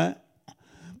 I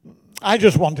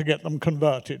just want to get them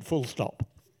converted, full stop.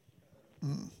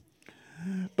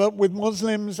 But with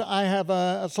Muslims, I have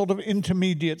a sort of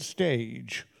intermediate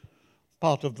stage,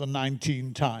 part of the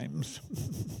 19 times,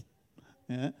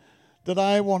 yeah, that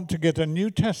I want to get a New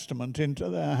Testament into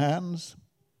their hands,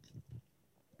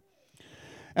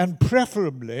 and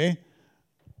preferably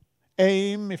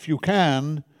aim, if you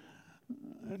can,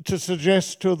 to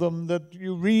suggest to them that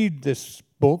you read this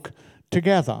book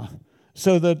together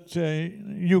so that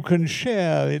you can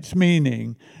share its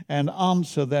meaning and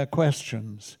answer their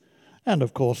questions. And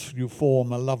of course, you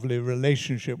form a lovely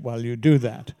relationship while you do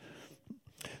that.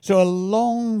 So a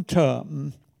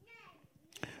long-term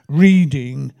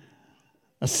reading,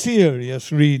 a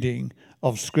serious reading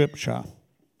of Scripture.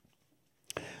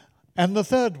 And the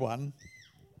third one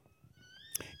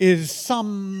is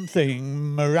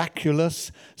something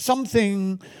miraculous,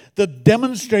 something that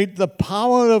demonstrates the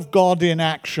power of God in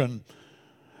action.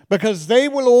 Because they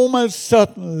will almost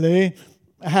certainly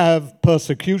have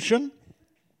persecution.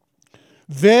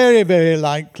 Very, very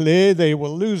likely they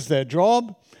will lose their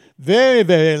job. Very,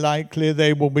 very likely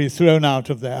they will be thrown out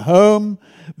of their home.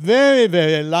 Very,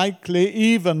 very likely,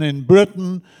 even in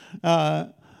Britain,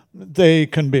 they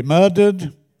can be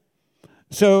murdered.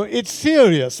 So it's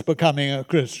serious becoming a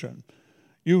Christian.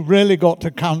 You really got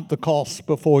to count the costs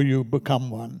before you become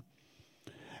one.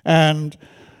 And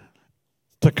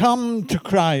to come to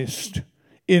Christ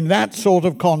in that sort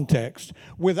of context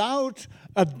without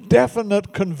a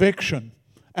definite conviction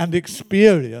and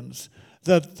experience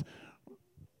that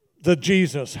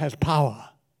Jesus has power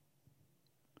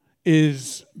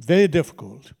is very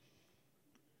difficult.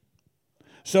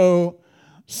 So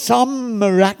some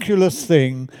miraculous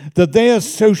thing that they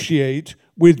associate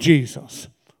with Jesus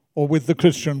or with the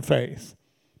Christian faith.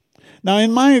 Now,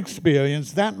 in my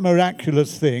experience, that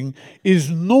miraculous thing is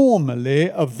normally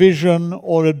a vision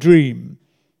or a dream,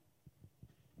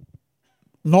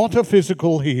 not a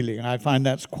physical healing. I find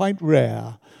that's quite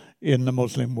rare in the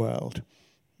Muslim world.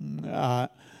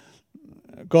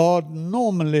 God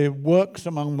normally works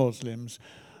among Muslims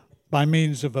by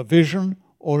means of a vision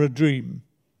or a dream.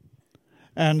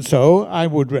 And so I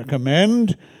would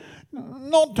recommend,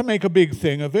 not to make a big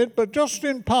thing of it, but just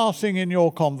in passing in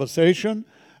your conversation,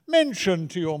 mention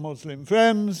to your Muslim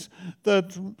friends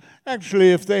that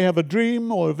actually if they have a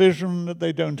dream or a vision that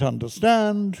they don't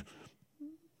understand,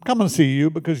 come and see you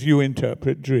because you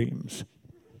interpret dreams.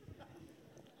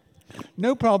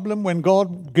 No problem, when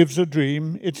God gives a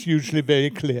dream, it's usually very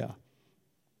clear.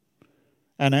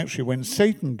 And actually when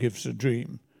Satan gives a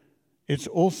dream, it's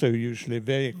also usually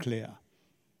very clear.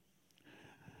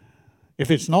 If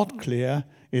it's not clear,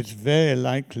 it's very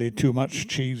likely too much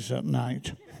cheese at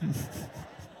night.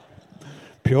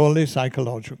 Purely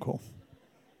psychological.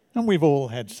 And we've all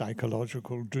had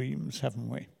psychological dreams, haven't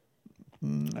we?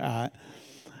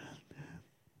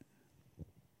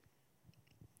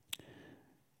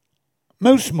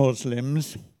 Most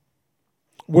Muslims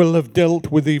will have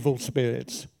dealt with evil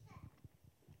spirits.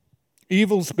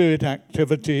 Evil spirit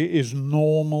activity is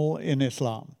normal in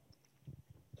Islam.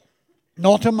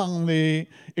 Not among the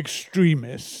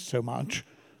extremists so much,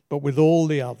 but with all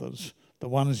the others, the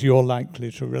ones you're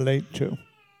likely to relate to.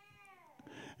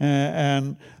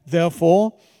 And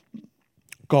therefore,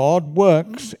 God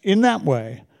works in that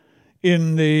way,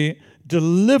 in the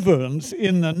deliverance,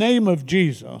 in the name of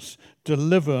Jesus,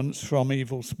 deliverance from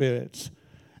evil spirits.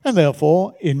 And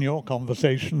therefore, in your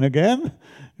conversation again,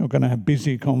 you're going to have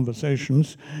busy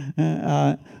conversations,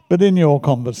 but in your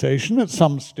conversation at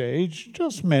some stage,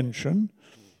 just mention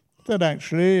that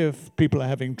actually if people are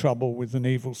having trouble with an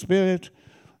evil spirit,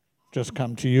 just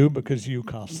come to you because you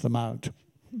cast them out.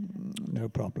 No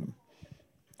problem.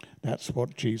 That's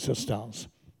what Jesus does.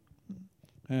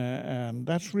 And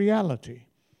that's reality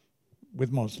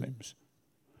with Muslims.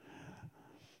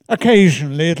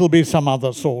 Occasionally it'll be some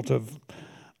other sort of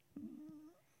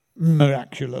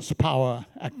miraculous power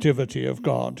activity of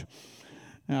God.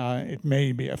 It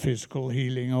may be a physical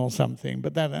healing or something,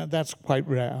 but that's quite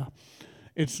rare.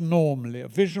 It's normally a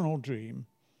vision or dream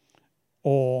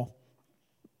or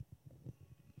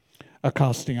a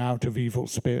casting out of evil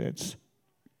spirits.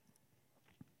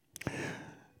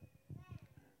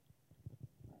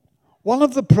 One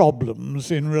of the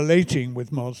problems in relating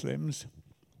with Muslims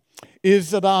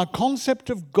is that our concept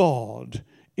of God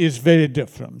is very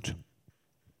different.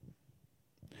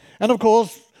 And of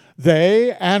course,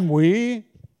 they and we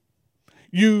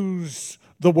use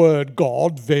the word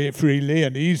God very freely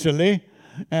and easily.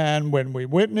 And when we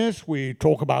witness, we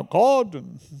talk about God,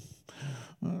 and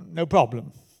no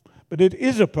problem. But it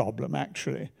is a problem,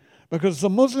 actually, because the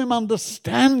Muslim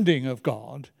understanding of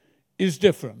God is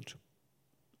different.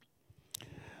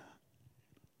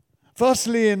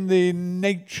 Firstly, in the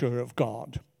nature of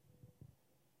God.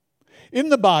 In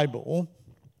the Bible,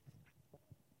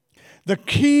 the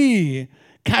key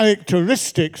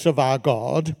characteristics of our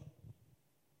God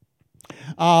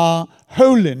are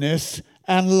holiness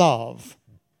and love.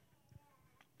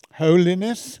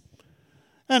 Holiness,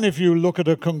 and if you look at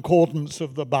a concordance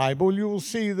of the Bible, you will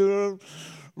see there are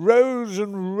rows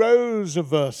and rows of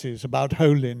verses about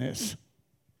holiness.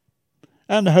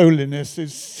 And holiness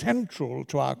is central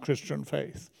to our Christian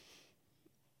faith.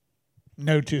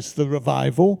 Notice the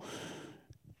revival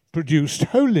produced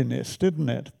holiness, didn't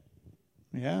it?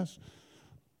 Yes.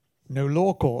 No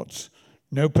law courts,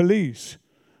 no police,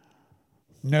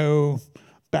 no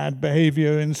bad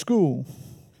behavior in school,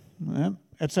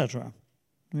 etc.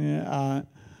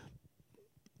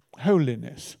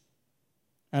 Holiness.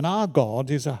 And our God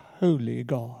is a holy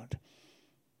God.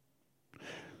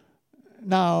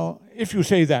 Now, if you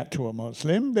say that to a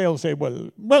Muslim, they'll say,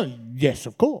 well, yes,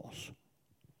 of course.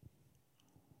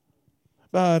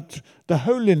 But the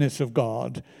holiness of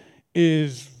God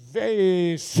is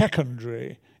very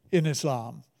secondary in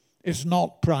Islam. It's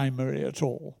not primary at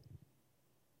all.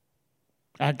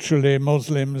 Actually,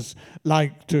 Muslims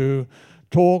like to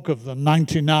talk of the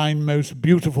 99 most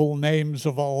beautiful names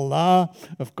of Allah,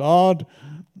 of God,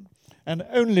 and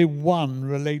only one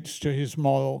relates to his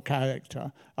moral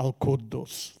character,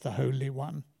 Al-Quddus, the Holy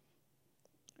One.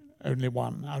 Only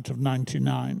one out of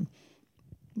 99.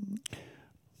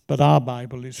 But our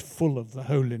Bible is full of the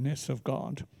holiness of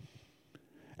God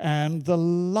and the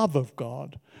love of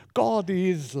God. God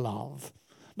is love.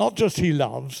 Not just he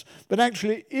loves, but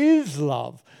actually is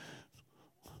love.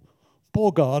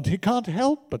 Poor God, he can't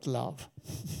help but love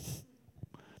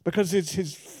because it's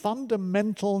his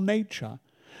fundamental nature.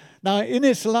 Now, in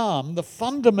Islam, the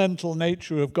fundamental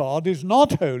nature of God is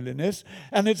not holiness,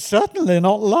 and it's certainly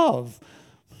not love.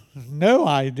 There's no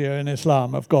idea in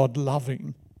Islam of God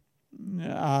loving.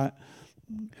 The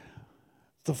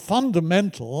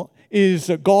fundamental is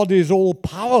that God is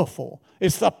all-powerful.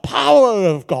 It's the power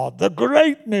of God, the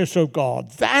greatness of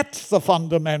God. That's the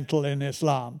fundamental in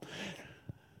Islam.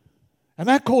 And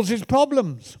that causes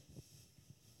problems.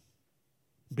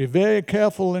 Be very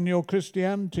careful in your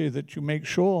Christianity that you make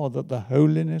sure that the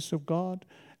holiness of God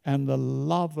and the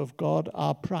love of God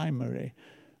are primary,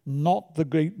 not the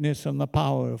greatness and the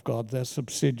power of God. They're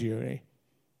subsidiary.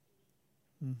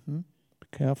 Be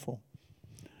careful.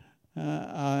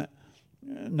 Now,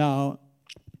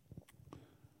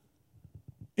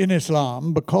 in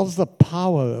Islam, because the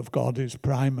power of God is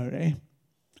primary,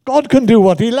 God can do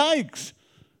what he likes.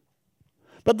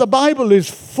 But the Bible is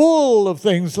full of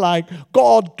things like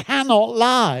God cannot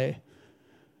lie.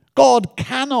 God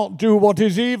cannot do what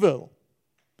is evil.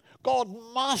 God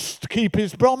must keep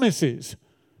his promises.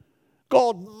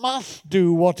 God must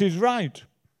do what is right.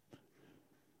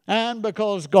 And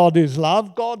because God is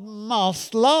love, God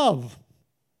must love.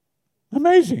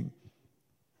 Amazing.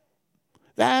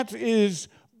 That is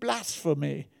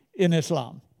blasphemy in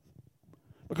Islam.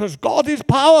 Because God is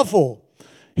powerful.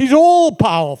 He's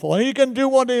all-powerful. He can do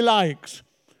what he likes.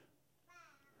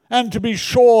 And to be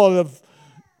sure of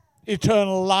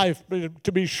eternal life,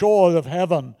 to be sure of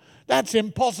heaven, that's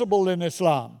impossible in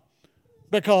Islam.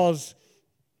 Because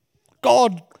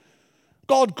God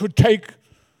could take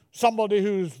somebody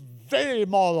who's very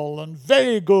moral and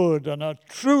very good and a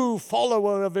true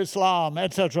follower of Islam,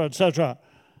 etc., etc.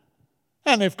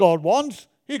 And if God wants,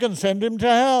 he can send him to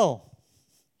hell.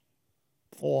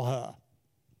 Or her.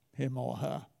 Him or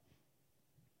her.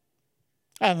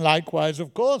 And likewise,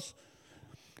 of course,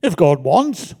 if God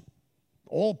wants,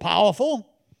 all powerful.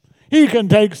 He can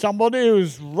take somebody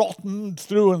who's rotten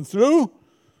through and through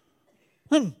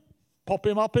and pop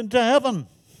him up into heaven.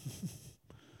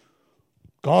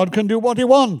 God can do what he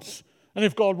wants. And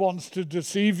if God wants to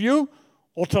deceive you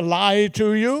or to lie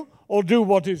to you or do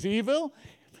what is evil,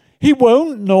 he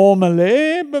won't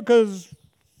normally, because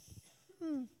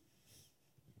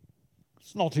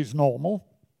it's not his normal.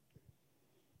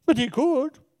 But he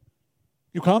could.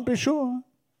 You can't be sure.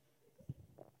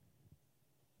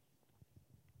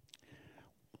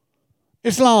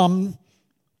 Islam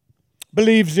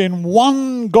believes in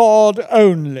one God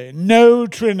only, no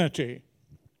Trinity.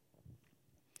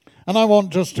 And I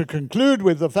want just to conclude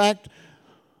with the fact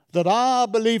that our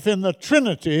belief in the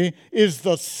Trinity is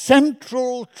the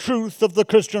central truth of the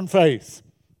Christian faith.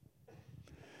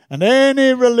 And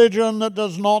any religion that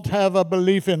does not have a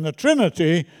belief in the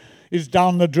Trinity is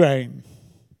down the drain.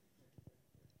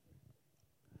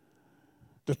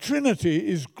 The Trinity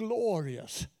is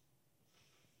glorious.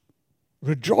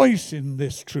 Rejoice in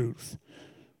this truth.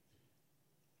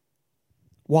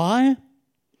 Why?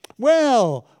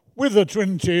 Well, with the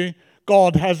Trinity,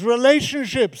 God has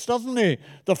relationships, doesn't he?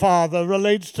 The Father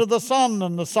relates to the Son,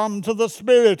 and the Son to the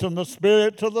Spirit, and the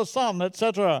Spirit to the Son,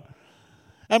 etc.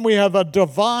 And we have a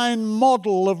divine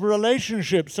model of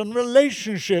relationships, and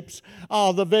relationships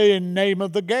are the very name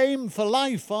of the game for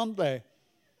life, aren't they?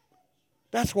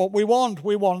 That's what we want.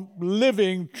 We want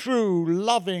living, true,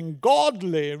 loving,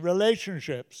 godly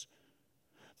relationships.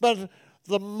 But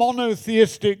the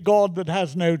monotheistic God that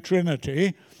has no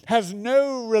Trinity has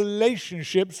no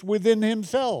relationships within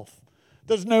himself.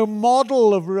 There's no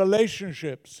model of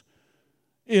relationships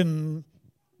in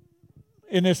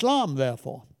Islam,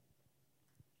 therefore.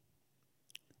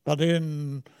 But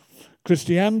in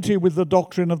Christianity, with the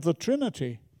doctrine of the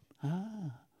Trinity,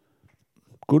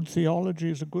 good theology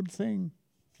is a good thing.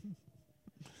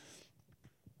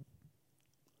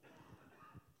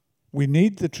 We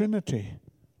need the Trinity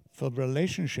for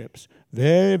relationships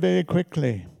very, very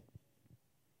quickly.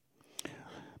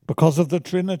 Because of the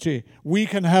Trinity, we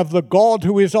can have the God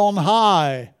who is on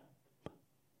high,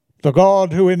 the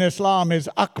God who in Islam is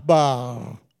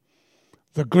Akbar,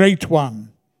 the great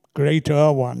one,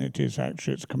 greater one it is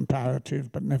actually, it's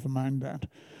comparative, but never mind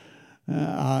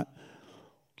that.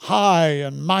 High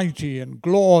and mighty and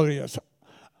glorious.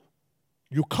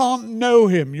 You can't know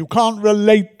him, you can't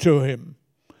relate to him,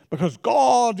 because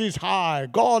God is high,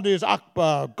 God is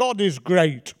Akbar, God is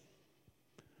great.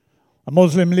 A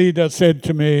Muslim leader said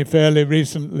to me fairly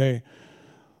recently,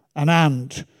 an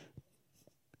ant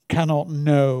cannot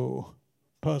know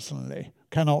personally,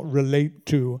 cannot relate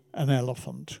to an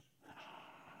elephant.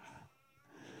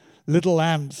 Little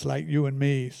ants like you and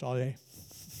me,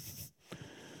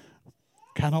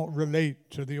 cannot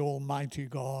relate to the Almighty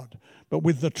God. But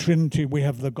with the Trinity, we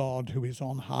have the God who is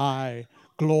on high,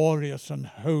 glorious and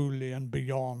holy and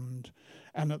beyond.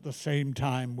 And at the same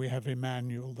time, we have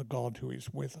Emmanuel, the God who is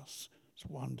with us. It's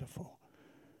wonderful.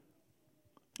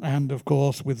 And of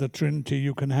course, with the Trinity,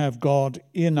 you can have God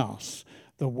in us,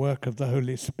 the work of the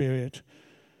Holy Spirit,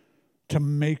 to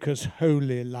make us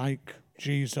holy like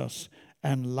Jesus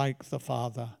and like the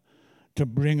Father, to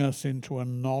bring us into a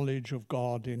knowledge of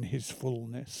God in his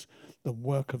fullness, the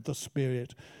work of the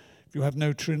Spirit. If you have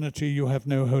no Trinity, you have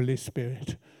no Holy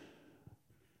Spirit.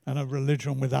 And a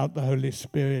religion without the Holy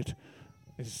Spirit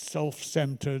is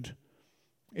self-centered.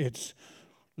 It's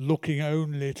looking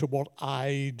only to what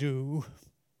I do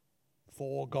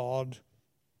for God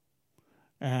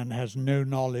and has no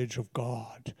knowledge of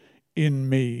God in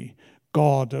me,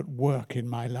 God at work in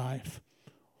my life,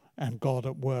 and God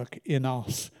at work in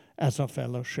us as a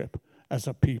fellowship, as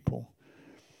a people.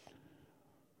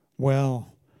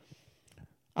 Well,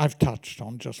 I've touched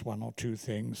on just one or two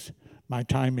things. My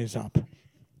time is up.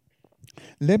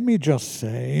 Let me just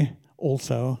say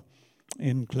also,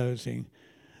 in closing,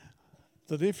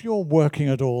 that if you're working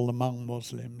at all among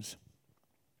Muslims,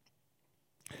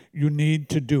 you need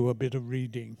to do a bit of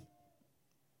reading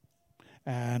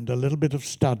and a little bit of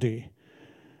study.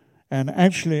 And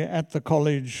actually at the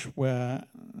college where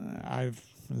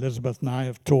Elizabeth and I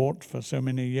have taught for so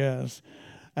many years,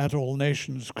 at All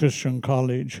Nations Christian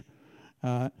College,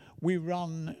 we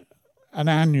run an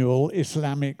annual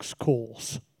Islamics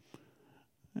course.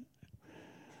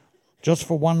 Just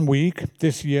for 1 week.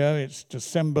 This year it's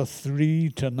December 3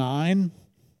 to 9.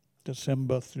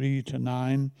 December 3 to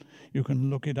 9. You can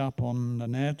look it up on the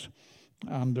net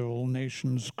under All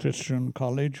Nations Christian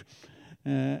College.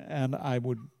 And I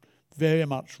would very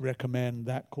much recommend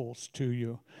that course to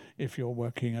you if you're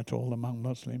working at all among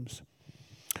Muslims.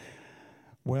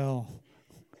 Well,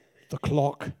 the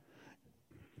clock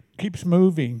keeps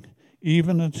moving.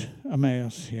 even at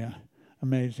Emmaus here.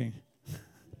 Amazing.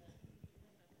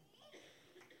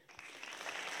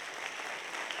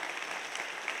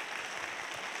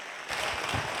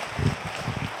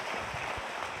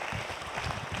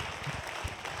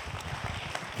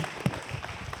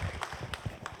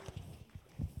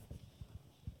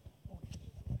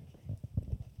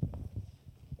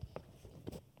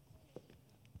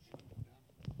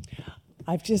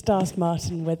 I've just asked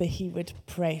Martin whether he would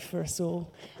pray for us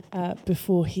all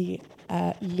before he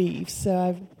leaves.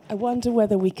 So I wonder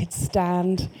whether we could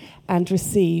stand and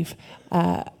receive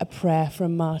a prayer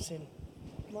from Martin.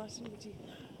 Martin,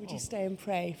 would you stay and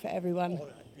pray for everyone? Oh,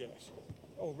 yes.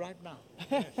 Oh, right now.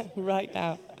 Yes. Right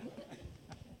now.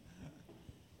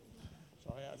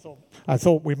 Sorry, I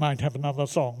thought we might have another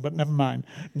song, but never mind.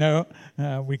 No,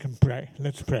 we can pray.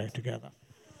 Let's pray together.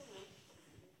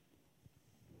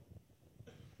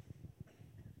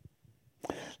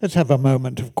 Let's have a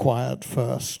moment of quiet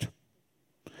first.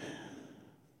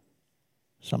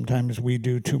 Sometimes we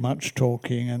do too much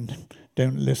talking and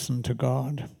don't listen to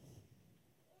God.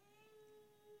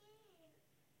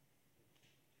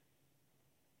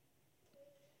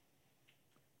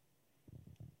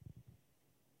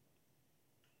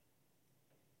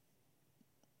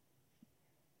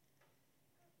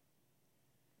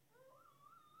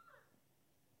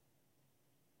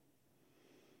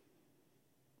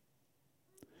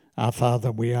 Our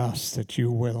Father, we ask that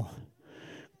you will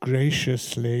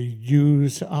graciously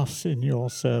use us in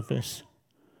your service.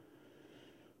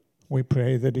 We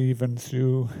pray that even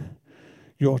through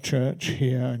your church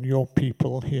here and your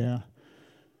people here,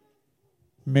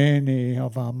 many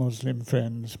of our Muslim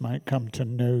friends might come to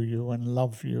know you and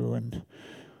love you and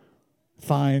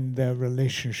find their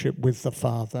relationship with the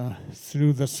Father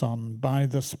through the Son, by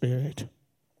the Spirit,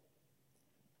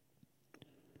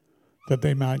 that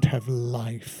they might have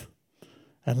life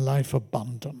and life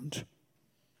abundant.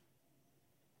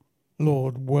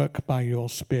 Lord, work by your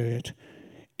Spirit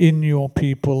in your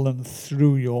people and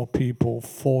through your people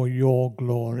for your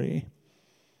glory.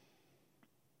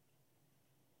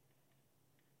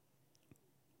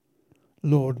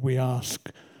 Lord, we ask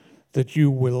that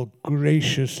you will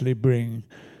graciously bring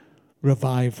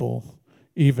revival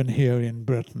even here in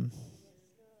Britain,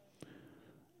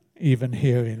 even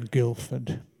here in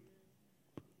Guildford.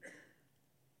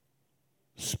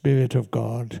 Spirit of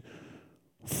God,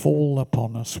 fall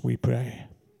upon us, we pray,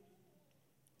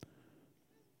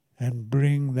 and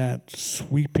bring that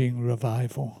sweeping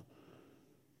revival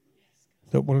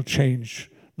that will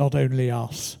change not only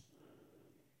us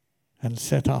and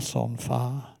set us on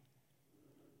fire,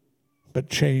 but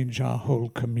change our whole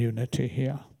community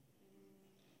here.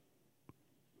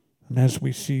 And as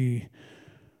we see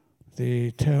the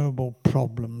terrible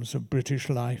problems of British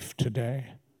life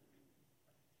today,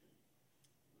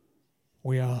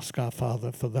 we ask our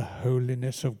Father for the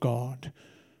holiness of God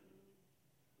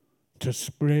to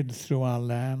spread through our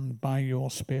land by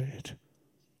your Spirit.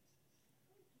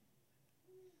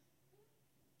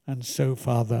 And so,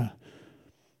 Father,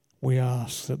 we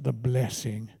ask that the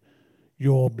blessing,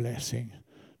 your blessing,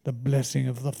 the blessing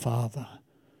of the Father,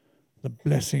 the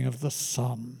blessing of the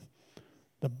Son,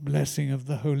 the blessing of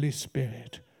the Holy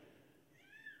Spirit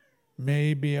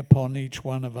may be upon each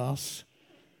one of us,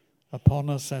 upon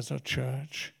us as a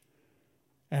church,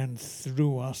 and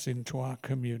through us into our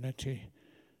community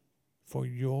for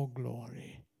your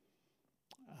glory.